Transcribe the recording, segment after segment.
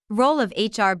Role of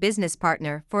HR business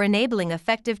partner for enabling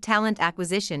effective talent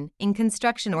acquisition in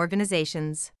construction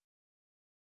organizations.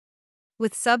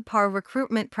 With subpar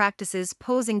recruitment practices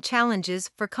posing challenges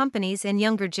for companies and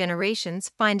younger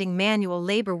generations finding manual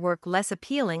labor work less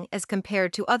appealing as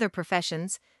compared to other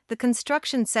professions, the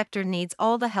construction sector needs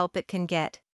all the help it can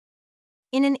get.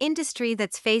 In an industry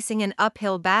that's facing an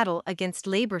uphill battle against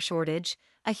labor shortage,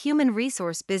 a human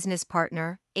resource business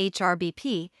partner,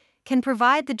 HRBP, can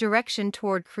provide the direction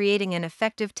toward creating an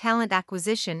effective talent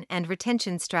acquisition and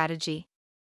retention strategy.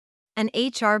 An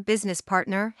HR business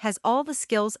partner has all the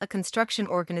skills a construction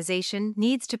organization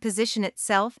needs to position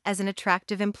itself as an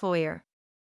attractive employer.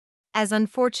 As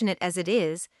unfortunate as it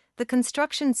is, the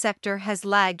construction sector has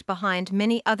lagged behind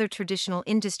many other traditional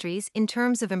industries in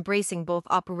terms of embracing both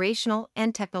operational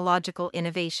and technological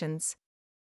innovations.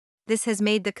 This has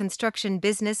made the construction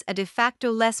business a de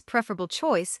facto less preferable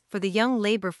choice for the young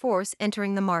labor force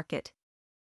entering the market.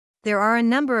 There are a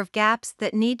number of gaps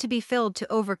that need to be filled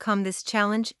to overcome this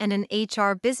challenge, and an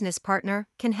HR business partner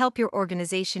can help your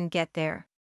organization get there.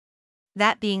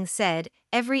 That being said,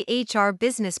 every HR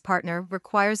business partner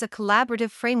requires a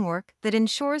collaborative framework that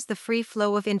ensures the free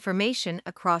flow of information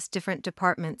across different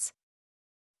departments.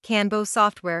 Kanbo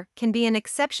software can be an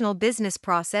exceptional business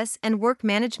process and work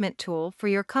management tool for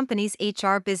your company's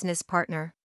HR business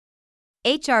partner.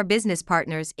 HR business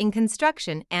partners in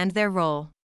construction and their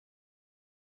role.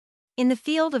 In the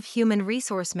field of human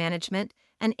resource management,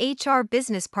 an HR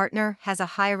business partner has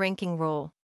a high-ranking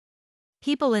role.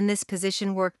 People in this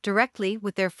position work directly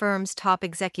with their firm's top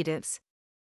executives.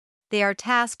 They are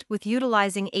tasked with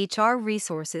utilizing HR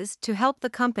resources to help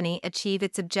the company achieve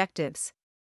its objectives.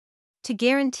 To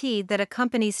guarantee that a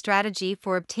company's strategy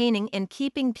for obtaining and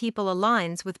keeping people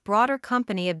aligns with broader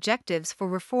company objectives for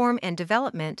reform and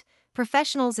development,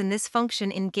 professionals in this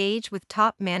function engage with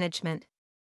top management.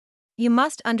 You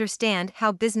must understand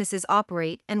how businesses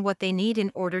operate and what they need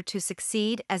in order to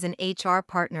succeed as an HR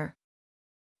partner.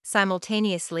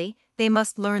 Simultaneously, they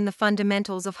must learn the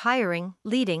fundamentals of hiring,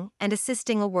 leading, and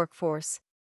assisting a workforce.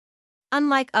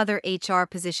 Unlike other HR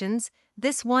positions,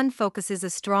 this one focuses a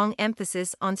strong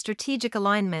emphasis on strategic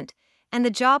alignment, and the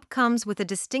job comes with a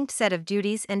distinct set of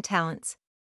duties and talents.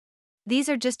 These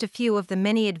are just a few of the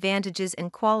many advantages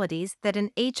and qualities that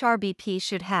an HRBP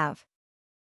should have.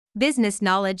 Business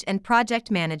knowledge and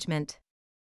project management.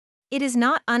 It is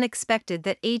not unexpected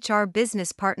that HR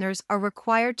business partners are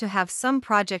required to have some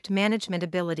project management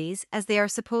abilities, as they are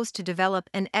supposed to develop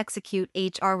and execute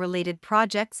HR-related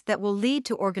projects that will lead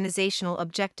to organizational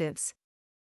objectives.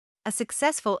 A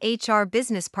successful HR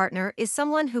business partner is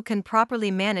someone who can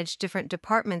properly manage different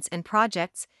departments and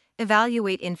projects,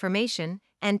 evaluate information,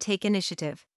 and take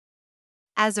initiative.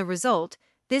 As a result,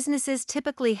 businesses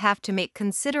typically have to make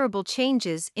considerable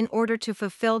changes in order to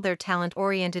fulfill their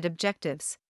talent-oriented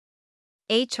objectives.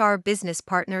 HR business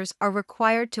partners are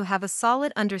required to have a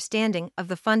solid understanding of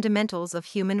the fundamentals of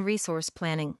human resource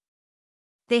planning.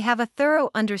 They have a thorough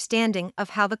understanding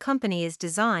of how the company is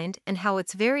designed and how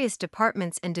its various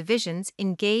departments and divisions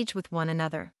engage with one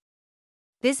another.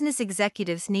 Business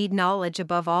executives need knowledge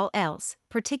above all else,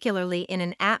 particularly in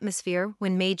an atmosphere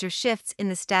when major shifts in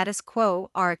the status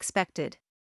quo are expected.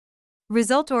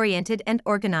 Result-oriented and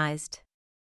organized.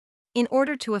 In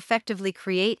order to effectively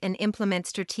create and implement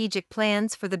strategic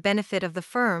plans for the benefit of the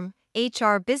firm,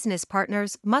 HR business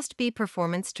partners must be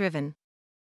performance-driven.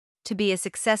 To be a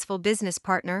successful business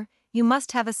partner, you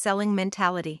must have a selling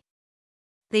mentality.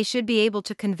 They should be able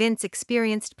to convince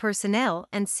experienced personnel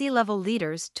and C-level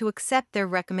leaders to accept their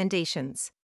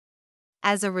recommendations.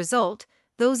 As a result,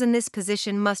 those in this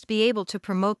position must be able to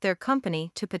promote their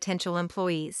company to potential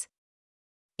employees.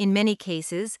 In many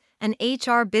cases, an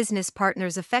HR business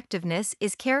partner's effectiveness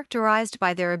is characterized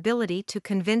by their ability to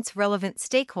convince relevant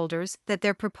stakeholders that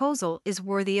their proposal is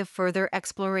worthy of further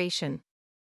exploration.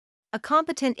 A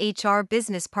competent HR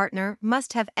business partner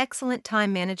must have excellent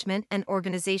time management and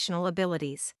organizational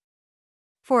abilities.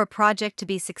 For a project to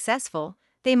be successful,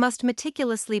 they must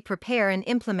meticulously prepare and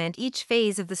implement each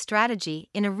phase of the strategy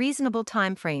in a reasonable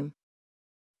time frame.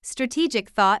 Strategic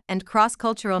thought and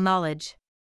cross-cultural knowledge.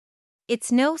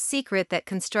 It's no secret that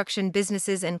construction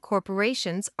businesses and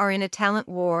corporations are in a talent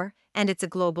war, and it's a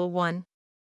global one.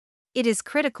 It is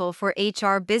critical for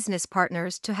HR business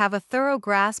partners to have a thorough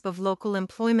grasp of local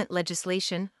employment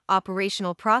legislation,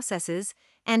 operational processes,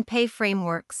 and pay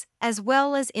frameworks, as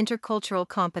well as intercultural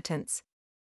competence.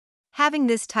 Having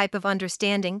this type of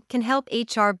understanding can help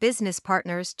HR business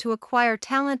partners to acquire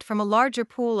talent from a larger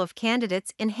pool of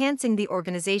candidates, enhancing the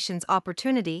organization's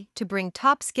opportunity to bring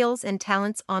top skills and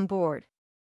talents on board.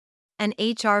 An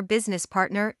HR business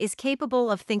partner is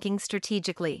capable of thinking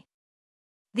strategically.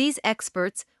 These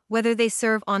experts, whether they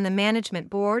serve on the management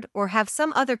board or have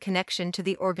some other connection to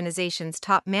the organization's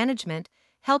top management,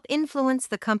 help influence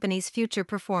the company's future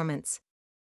performance.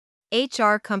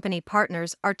 HR company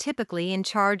partners are typically in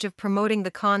charge of promoting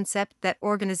the concept that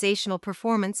organizational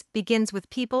performance begins with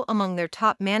people among their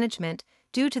top management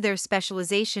due to their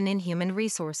specialization in human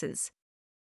resources.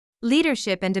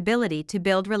 Leadership and ability to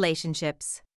build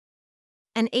relationships.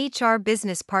 An HR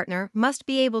business partner must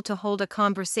be able to hold a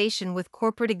conversation with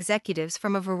corporate executives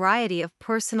from a variety of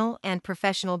personal and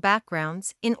professional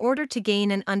backgrounds in order to gain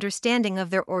an understanding of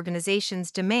their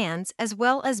organization's demands as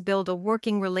well as build a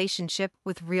working relationship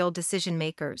with real decision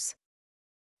makers.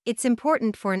 It's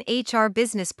important for an HR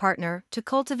business partner to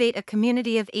cultivate a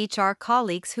community of HR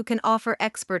colleagues who can offer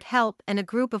expert help and a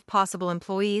group of possible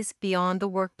employees beyond the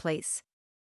workplace.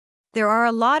 There are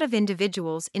a lot of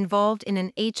individuals involved in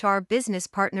an HR business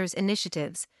partner's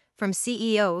initiatives, from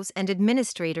CEOs and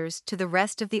administrators to the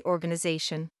rest of the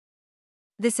organization.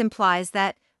 This implies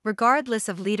that, regardless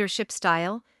of leadership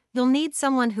style, you'll need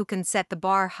someone who can set the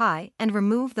bar high and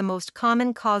remove the most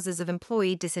common causes of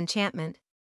employee disenchantment.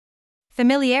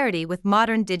 Familiarity with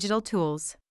modern digital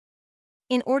tools.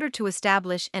 In order to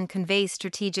establish and convey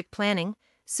strategic planning,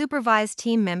 supervise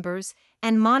team members,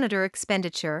 and monitor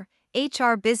expenditure,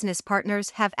 HR business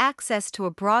partners have access to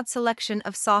a broad selection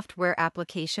of software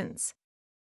applications.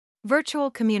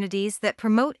 Virtual communities that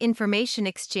promote information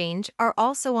exchange are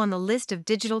also on the list of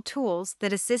digital tools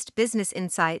that assist business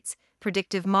insights,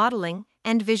 predictive modeling,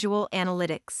 and visual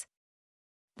analytics.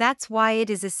 That's why it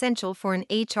is essential for an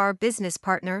HR business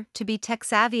partner to be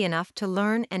tech-savvy enough to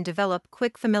learn and develop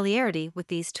quick familiarity with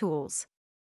these tools.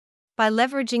 By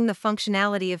leveraging the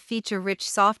functionality of feature-rich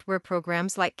software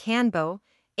programs like Canbo,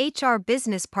 HR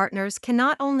business partners can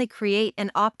not only create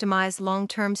and optimize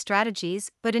long-term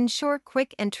strategies but ensure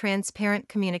quick and transparent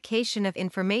communication of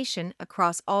information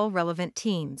across all relevant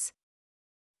teams.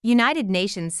 United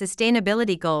Nations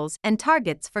Sustainability Goals and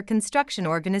Targets for Construction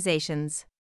Organizations.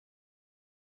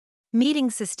 Meeting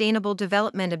sustainable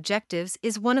development objectives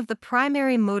is one of the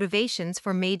primary motivations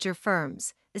for major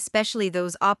firms, especially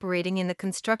those operating in the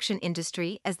construction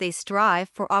industry, as they strive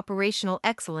for operational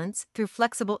excellence through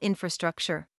flexible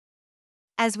infrastructure.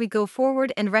 As we go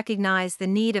forward and recognize the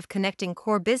need of connecting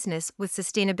core business with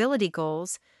sustainability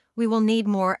goals, we will need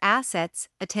more assets,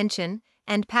 attention,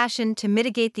 and passion to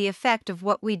mitigate the effect of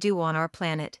what we do on our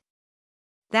planet.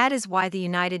 That is why the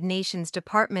United Nations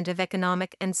Department of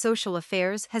Economic and Social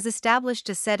Affairs has established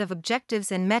a set of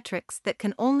objectives and metrics that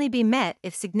can only be met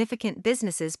if significant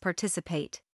businesses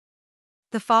participate.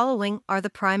 The following are the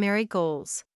primary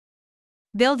goals: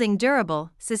 building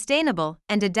durable, sustainable,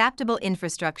 and adaptable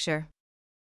infrastructure.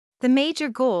 The major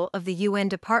goal of the UN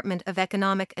Department of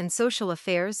Economic and Social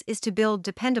Affairs is to build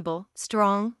dependable,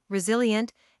 strong,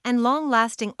 resilient, and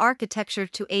long-lasting architecture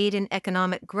to aid in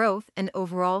economic growth and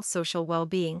overall social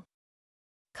well-being.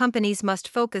 Companies must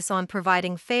focus on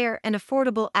providing fair and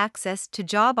affordable access to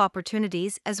job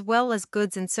opportunities as well as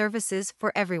goods and services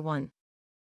for everyone.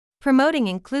 Promoting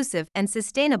inclusive and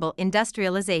sustainable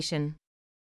industrialization.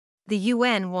 The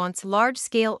UN wants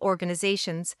large-scale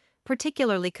organizations,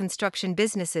 particularly construction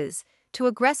businesses, to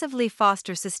aggressively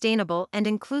foster sustainable and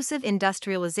inclusive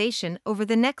industrialization over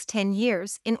the next 10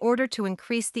 years in order to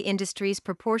increase the industry's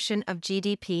proportion of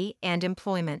GDP and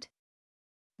employment.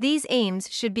 These aims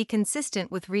should be consistent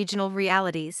with regional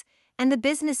realities, and the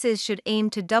businesses should aim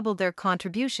to double their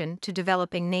contribution to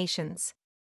developing nations.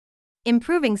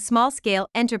 Improving small-scale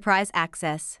enterprise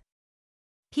access.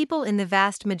 People in the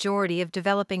vast majority of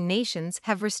developing nations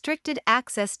have restricted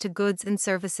access to goods and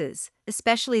services,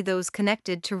 especially those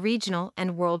connected to regional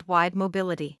and worldwide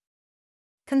mobility.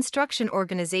 Construction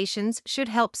organizations should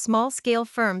help small-scale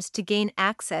firms to gain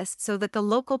access so that the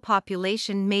local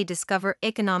population may discover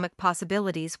economic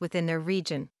possibilities within their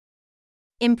region.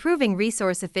 Improving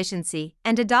resource efficiency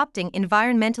and adopting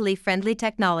environmentally friendly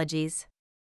technologies.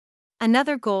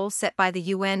 Another goal set by the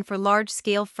UN for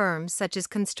large-scale firms such as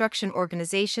construction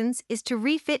organizations is to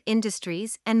refit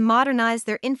industries and modernize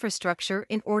their infrastructure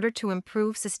in order to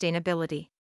improve sustainability.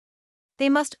 They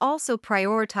must also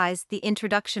prioritize the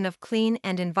introduction of clean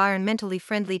and environmentally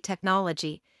friendly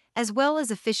technology, as well as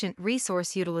efficient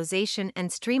resource utilization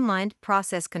and streamlined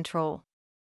process control.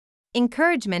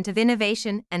 Encouragement of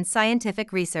innovation and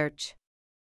scientific research.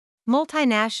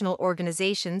 Multinational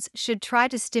organizations should try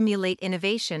to stimulate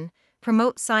innovation,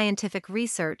 promote scientific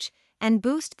research, and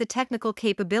boost the technical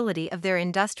capability of their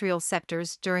industrial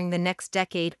sectors during the next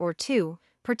decade or two,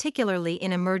 particularly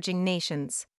in emerging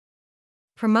nations.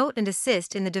 promote and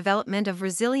assist in the development of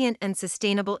resilient and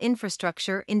sustainable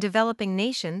infrastructure in developing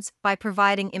nations by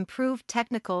providing improved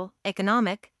technical,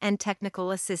 economic, and technical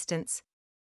assistance.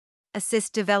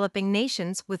 Assist developing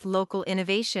nations with local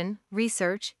innovation,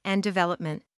 research, and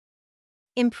development.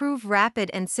 Improve rapid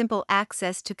and simple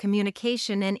access to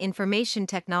communication and information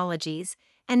technologies,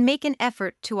 and make an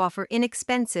effort to offer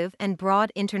inexpensive and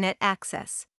broad internet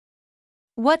access.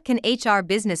 What can HR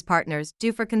business partners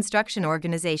do for construction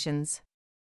organizations?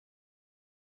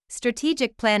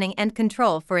 Strategic planning and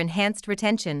control for enhanced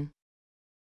retention.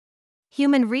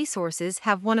 Human resources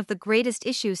have one of the greatest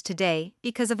issues today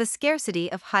because of a scarcity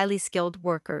of highly skilled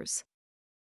workers.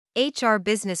 HR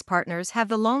business partners have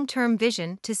the long-term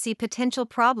vision to see potential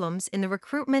problems in the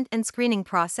recruitment and screening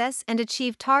process and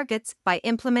achieve targets by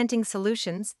implementing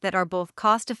solutions that are both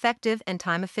cost-effective and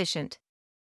time-efficient.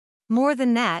 More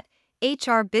than that,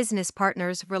 HR business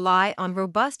partners rely on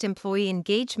robust employee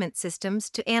engagement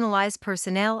systems to analyze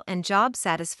personnel and job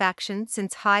satisfaction,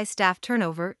 since high staff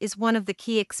turnover is one of the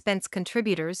key expense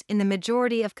contributors in the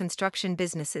majority of construction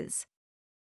businesses.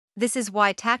 This is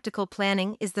why tactical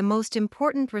planning is the most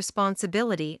important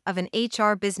responsibility of an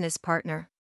HR business partner.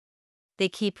 They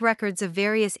keep records of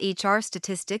various HR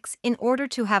statistics in order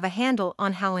to have a handle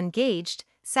on how engaged,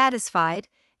 satisfied,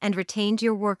 and retained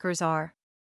your workers are.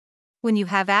 When you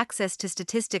have access to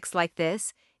statistics like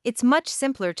this, it's much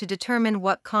simpler to determine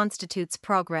what constitutes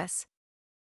progress.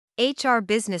 HR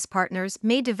business partners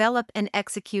may develop and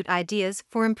execute ideas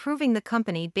for improving the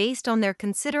company based on their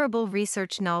considerable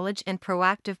research knowledge and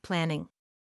proactive planning.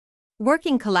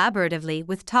 Working collaboratively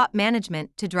with top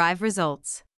management to drive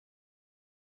results.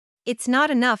 It's not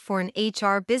enough for an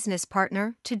HR business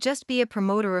partner to just be a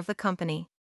promoter of the company.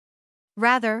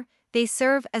 Rather, they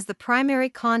serve as the primary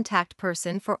contact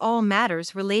person for all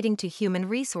matters relating to human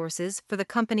resources for the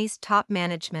company's top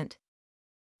management.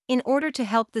 In order to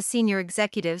help the senior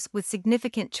executives with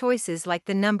significant choices like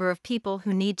the number of people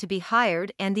who need to be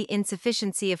hired and the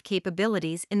insufficiency of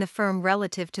capabilities in the firm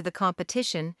relative to the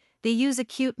competition, they use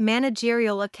acute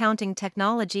managerial accounting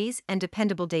technologies and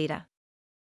dependable data.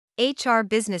 HR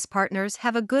business partners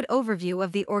have a good overview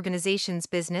of the organization's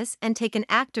business and take an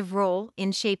active role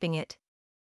in shaping it.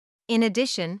 In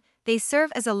addition, they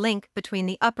serve as a link between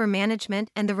the upper management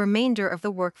and the remainder of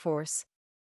the workforce.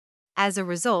 As a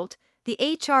result, the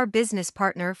HR business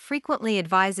partner frequently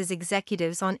advises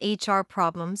executives on HR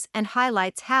problems and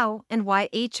highlights how and why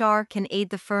HR can aid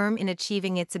the firm in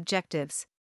achieving its objectives.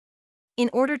 In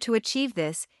order to achieve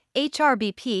this,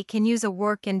 HRBP can use a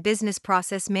work and business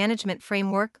process management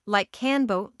framework like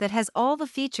Kanban that has all the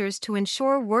features to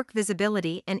ensure work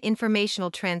visibility and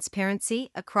informational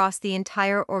transparency across the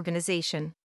entire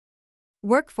organization.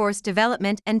 Workforce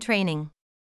development and training.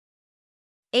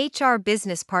 HR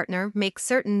business partner makes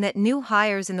certain that new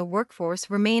hires in the workforce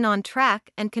remain on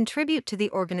track and contribute to the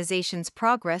organization's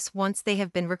progress once they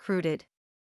have been recruited.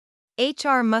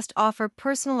 HR must offer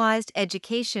personalized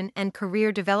education and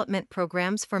career development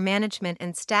programs for management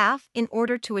and staff in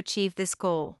order to achieve this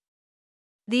goal.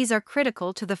 These are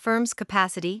critical to the firm's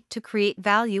capacity to create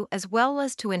value as well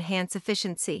as to enhance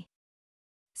efficiency.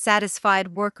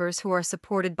 Satisfied workers who are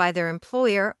supported by their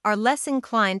employer are less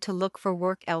inclined to look for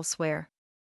work elsewhere.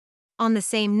 On the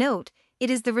same note, it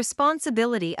is the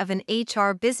responsibility of an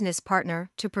HR business partner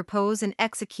to propose and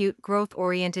execute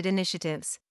growth-oriented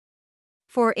initiatives.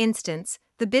 For instance,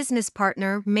 the business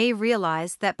partner may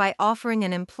realize that by offering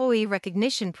an employee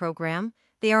recognition program,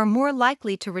 they are more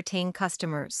likely to retain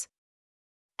customers.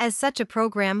 As such a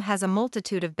program has a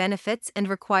multitude of benefits and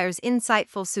requires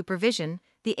insightful supervision,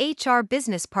 the HR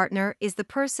business partner is the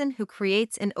person who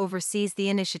creates and oversees the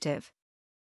initiative.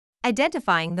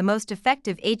 Identifying the most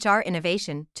effective HR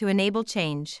innovation to enable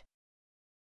change.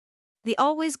 The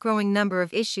always growing number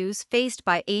of issues faced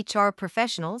by HR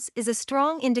professionals is a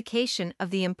strong indication of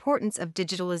the importance of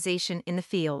digitalization in the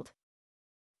field.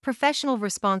 Professional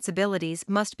responsibilities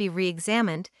must be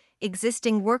re-examined,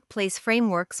 existing workplace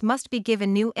frameworks must be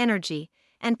given new energy,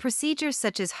 and procedures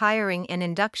such as hiring and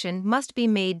induction must be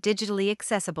made digitally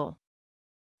accessible.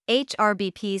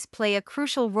 HRBPs play a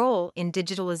crucial role in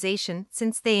digitalization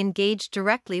since they engage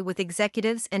directly with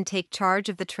executives and take charge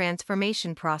of the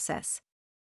transformation process.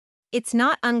 It's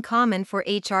not uncommon for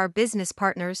HR business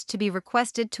partners to be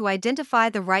requested to identify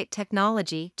the right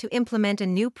technology to implement a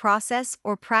new process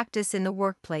or practice in the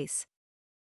workplace.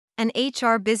 An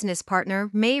HR business partner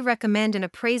may recommend an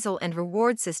appraisal and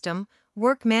reward system,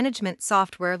 work management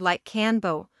software like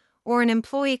Kanban, or an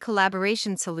employee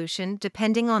collaboration solution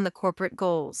depending on the corporate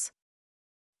goals.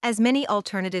 As many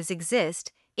alternatives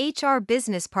exist, HR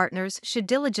business partners should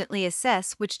diligently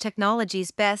assess which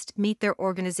technologies best meet their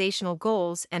organizational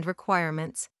goals and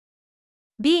requirements.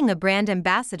 Being a brand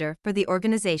ambassador for the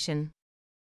organization.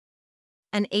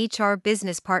 An HR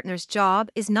business partner's job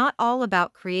is not all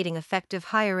about creating effective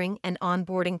hiring and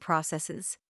onboarding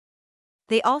processes.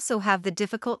 They also have the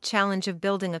difficult challenge of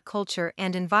building a culture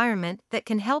and environment that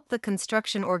can help the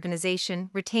construction organization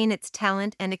retain its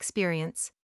talent and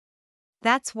experience.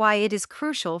 That's why it is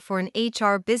crucial for an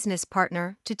HR business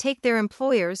partner to take their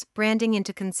employer's branding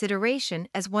into consideration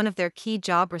as one of their key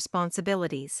job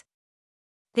responsibilities.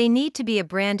 They need to be a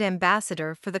brand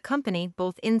ambassador for the company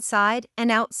both inside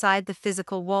and outside the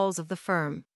physical walls of the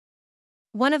firm.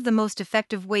 One of the most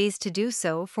effective ways to do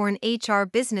so for an HR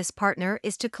business partner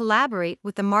is to collaborate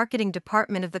with the marketing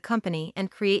department of the company and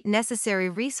create necessary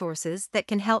resources that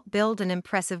can help build an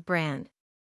impressive brand.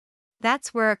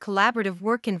 That's where a collaborative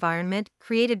work environment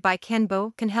created by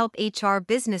Kenbo can help HR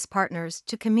business partners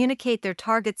to communicate their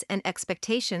targets and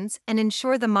expectations and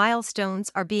ensure the milestones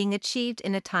are being achieved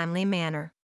in a timely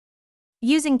manner.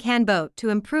 Using Kenbo to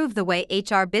improve the way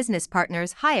HR business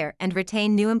partners hire and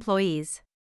retain new employees.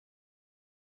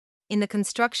 In the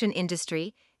construction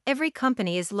industry, every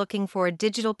company is looking for a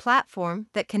digital platform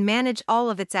that can manage all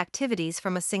of its activities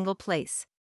from a single place.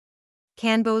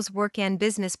 Kenbo's Work and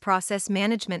Business Process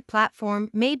Management platform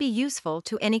may be useful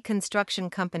to any construction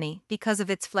company because of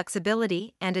its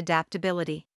flexibility and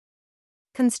adaptability.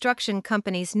 Construction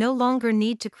companies no longer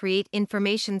need to create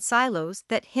information silos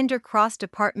that hinder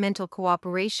cross-departmental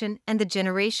cooperation and the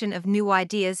generation of new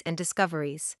ideas and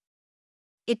discoveries.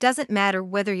 It doesn't matter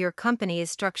whether your company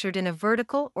is structured in a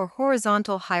vertical or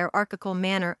horizontal hierarchical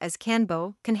manner, as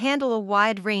Kenbo can handle a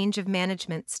wide range of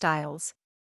management styles.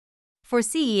 For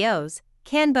CEOs,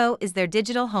 Kenbo is their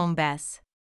digital home base.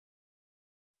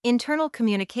 Internal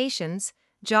communications,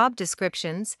 job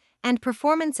descriptions, and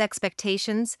performance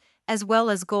expectations, as well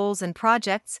as goals and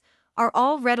projects, are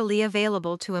all readily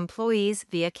available to employees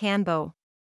via Kenbo.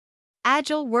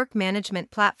 Agile work management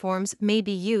platforms may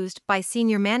be used by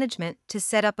senior management to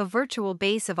set up a virtual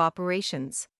base of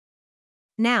operations.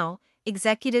 Now,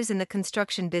 executives in the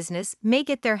construction business may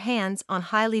get their hands on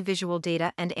highly visual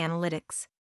data and analytics.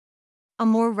 A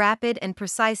more rapid and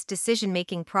precise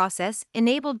decision-making process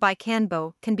enabled by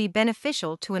Kenbo can be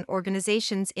beneficial to an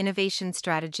organization's innovation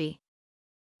strategy.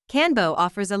 Kenbo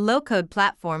offers a low-code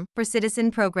platform for citizen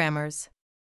programmers.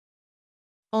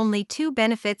 Only two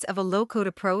benefits of a low-code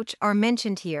approach are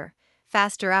mentioned here: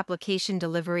 faster application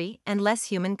delivery and less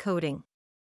human coding.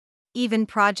 Even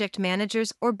project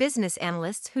managers or business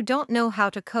analysts who don't know how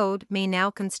to code may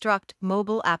now construct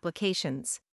mobile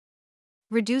applications.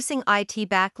 Reducing IT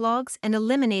backlogs and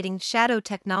eliminating shadow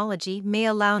technology may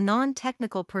allow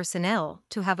non-technical personnel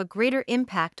to have a greater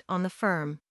impact on the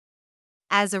firm.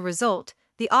 As a result,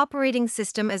 the operating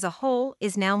system as a whole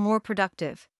is now more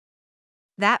productive.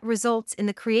 That results in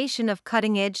the creation of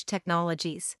cutting-edge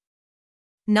technologies.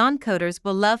 Non-coders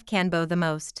will love Kenbo the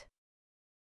most.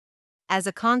 As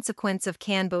a consequence of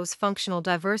Kenbo's functional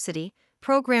diversity,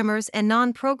 programmers and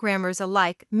non-programmers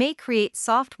alike may create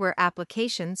software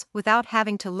applications without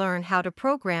having to learn how to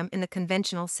program in the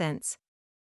conventional sense.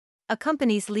 A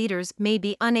company's leaders may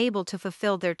be unable to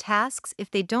fulfill their tasks if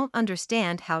they don't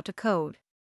understand how to code.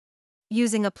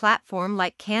 Using a platform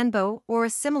like Kenbo or a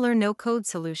similar no-code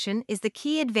solution is the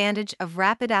key advantage of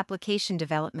rapid application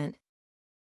development.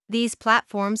 These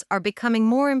platforms are becoming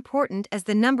more important as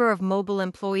the number of mobile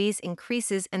employees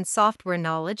increases and software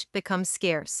knowledge becomes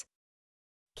scarce.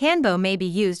 Kenbo may be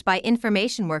used by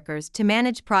information workers to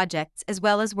manage projects as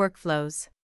well as workflows.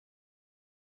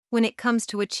 When it comes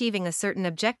to achieving a certain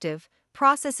objective,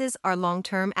 processes are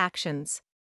long-term actions.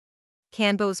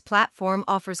 Kenbo's platform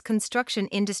offers construction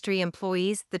industry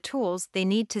employees the tools they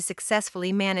need to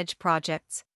successfully manage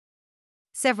projects.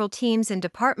 Several teams and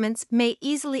departments may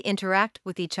easily interact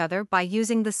with each other by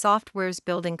using the software's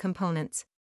building components.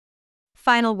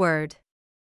 Final word.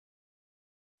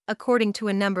 According to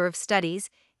a number of studies,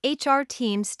 HR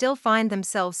teams still find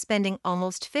themselves spending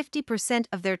almost 50%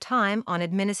 of their time on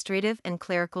administrative and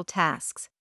clerical tasks.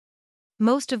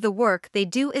 Most of the work they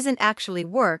do isn't actually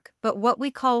work, but what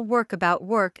we call work about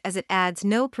work, as it adds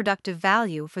no productive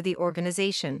value for the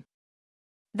organization.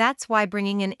 That's why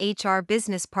bringing an HR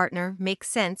business partner makes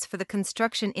sense for the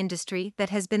construction industry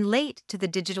that has been late to the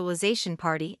digitalization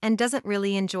party and doesn't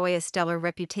really enjoy a stellar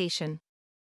reputation.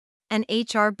 An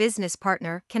HR business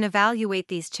partner can evaluate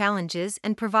these challenges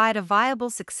and provide a viable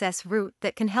success route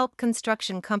that can help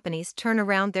construction companies turn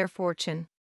around their fortune.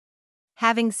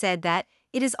 Having said that,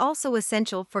 It is also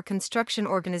essential for construction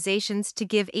organizations to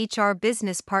give HR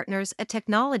business partners a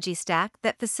technology stack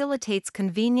that facilitates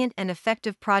convenient and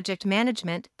effective project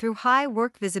management through high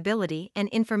work visibility and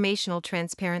informational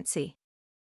transparency.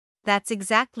 That's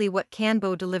exactly what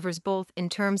Kanbo delivers, both in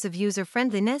terms of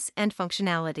user-friendliness and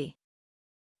functionality.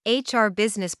 HR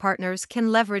business partners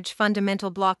can leverage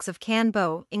fundamental blocks of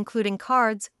Kanbo, including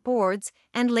cards, boards,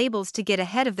 and labels, to get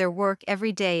ahead of their work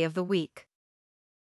every day of the week.